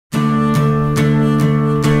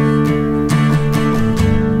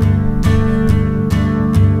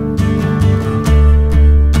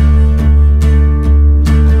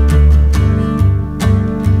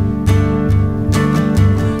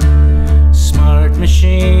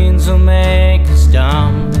machines will make us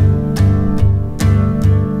dumb.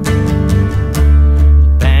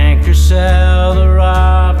 The bankers sell the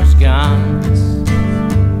robbers guns.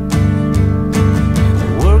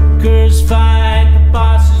 The workers fight the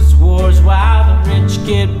bosses' wars while the rich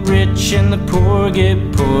get rich and the poor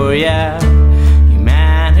get poor. Yeah,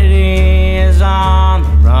 humanity is on the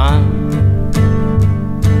run.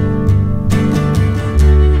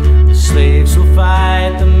 The slaves will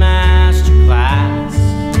fight the master class.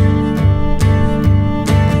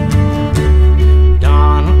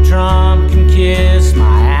 Donald Trump can kiss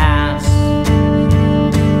my ass.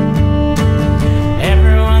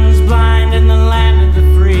 Everyone's blind in the land of the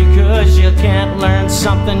free, 'cause you can't learn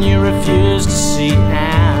something you refuse to see.